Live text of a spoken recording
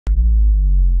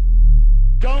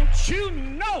Don't you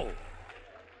know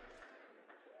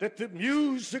that the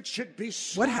music should be...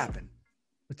 What happened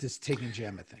with this Tig and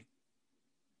Gemma thing?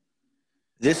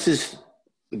 This is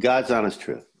God's honest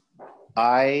truth.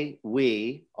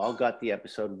 We all got the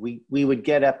episode. We would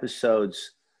get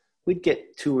episodes. We'd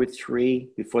get 2 or 3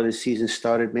 before the season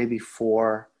started, maybe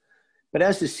 4. But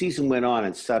as the season went on,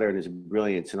 and Sutter and his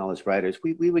brilliance and all his writers,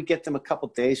 we would get them a couple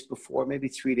days before, maybe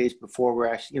 3 days before. We're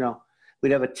actually,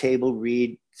 we'd have a table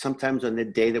read, sometimes on the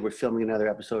day that we're filming another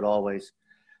episode, always.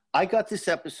 I got this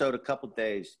episode a couple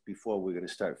days before we were going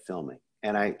to start filming,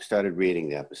 and I started reading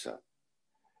the episode.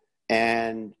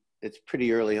 And it's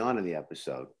pretty early on in the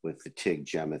episode with the Tig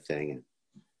Gemma thing.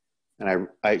 And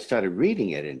I started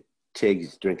reading it, and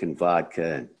Tig's drinking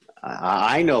vodka, and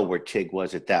I know where Tig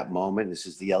was at that moment. This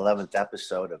is the 11th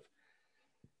episode of,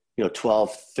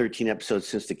 12, 13 episodes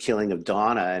since the killing of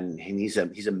Donna. And he's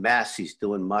a mess. He's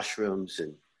doing mushrooms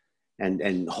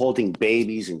and holding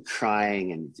babies and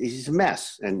crying. And he's a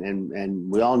mess.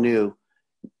 And we all knew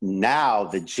now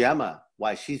the Gemma,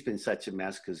 why she's been such a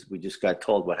mess, because we just got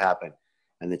told what happened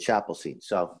in the chapel scene.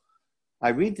 So I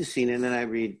read the scene, and then I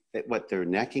read what they're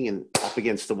necking and up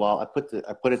against the wall. I put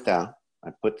it down.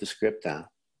 I put the script down.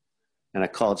 And I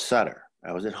called Sutter.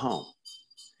 I was at home.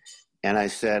 And I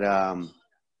said,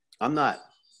 I'm not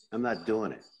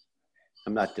doing it.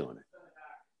 I'm not doing it.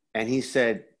 And he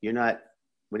said, you're not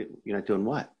doing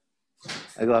what?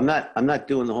 I go, I'm not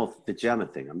doing the Gemma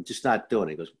thing. I'm just not doing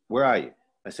it. He goes, where are you?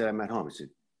 I said, I'm at home. He said,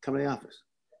 come to the office.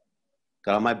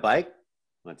 Got on my bike,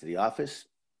 went to the office,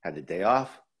 had the day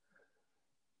off.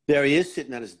 There he is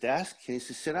sitting at his desk. And he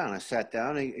says, sit down. I sat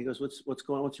down, and he goes, what's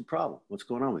going on? What's your problem? What's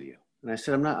going on with you? And I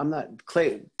said, I'm not,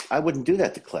 Clay, I wouldn't do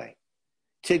that to Clay.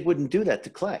 Tig wouldn't do that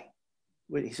to Clay.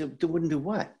 He said, wouldn't do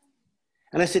what?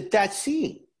 And I said, that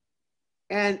scene.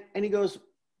 And he goes,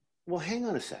 well, hang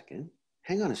on a second.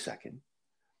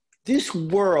 This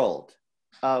world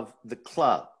of the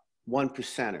club,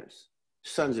 1%ers,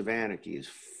 Sons of Anarchy, is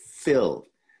filled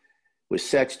with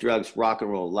sex, drugs, rock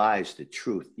and roll, lies, the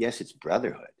truth. Yes, it's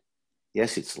brotherhood.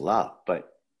 Yes, it's love,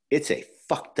 but it's a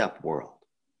fucked up world.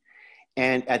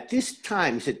 And at this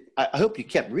time, he said, I hope you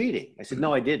kept reading. I said,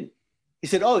 no, I didn't. He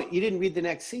said, oh, you didn't read the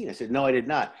next scene? I said, no, I did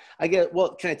not. I get,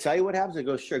 well, can I tell you what happens? I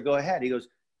go, sure, go ahead. He goes,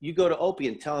 you go to Opie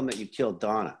and tell him that you killed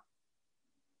Donna.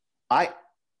 I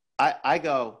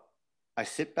go, I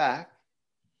sit back.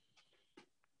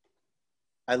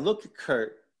 I look at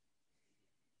Kurt,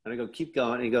 and I go, keep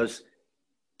going. And he goes,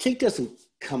 Tig doesn't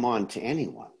come on to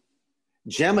anyone.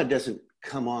 Gemma doesn't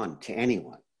come on to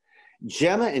anyone.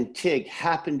 Gemma and Tig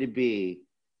happen to be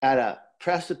at a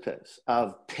precipice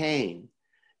of pain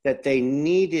that they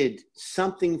needed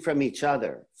something from each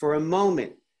other for a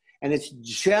moment. And it's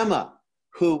Gemma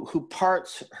who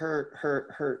parts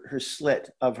her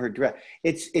slit of her dress.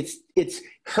 It's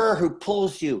her who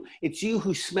pulls you. It's you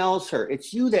who smells her.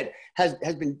 It's you that has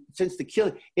been since the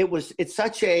killing. It's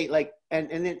such a like, and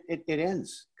then it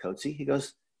ends, Coatsy. He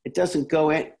goes, it doesn't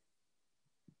go in.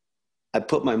 I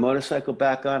put my motorcycle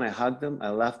back on. I hugged him. I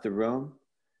left the room.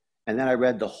 And then I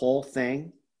read the whole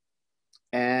thing.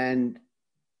 And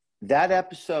that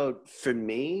episode for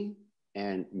me,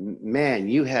 and man,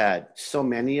 you had so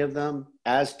many of them,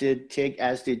 as did Tig,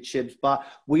 as did Chibs.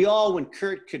 We all, when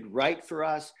Kurt could write for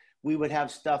us, we would have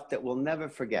stuff that we'll never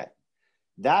forget.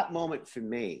 That moment for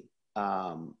me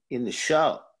in the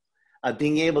show, of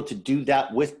being able to do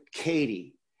that with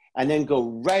Katie, and then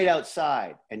go right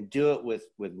outside and do it with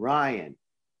Ryan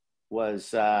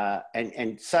was,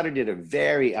 and Sutter did a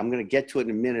very, I'm going to get to it in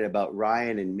a minute about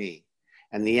Ryan and me.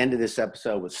 And the end of this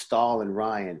episode with Stahl and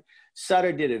Ryan.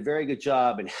 Sutter did a very good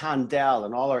job, and Handel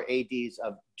and all our ADs,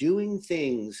 of doing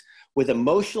things with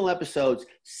emotional episodes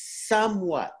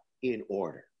somewhat in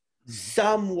order.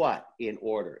 Somewhat in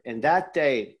order. And that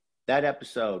day, that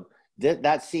episode,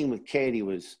 that scene with Katie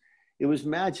it was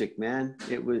magic, man.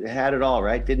 It had it all,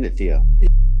 right? Didn't it, Theo?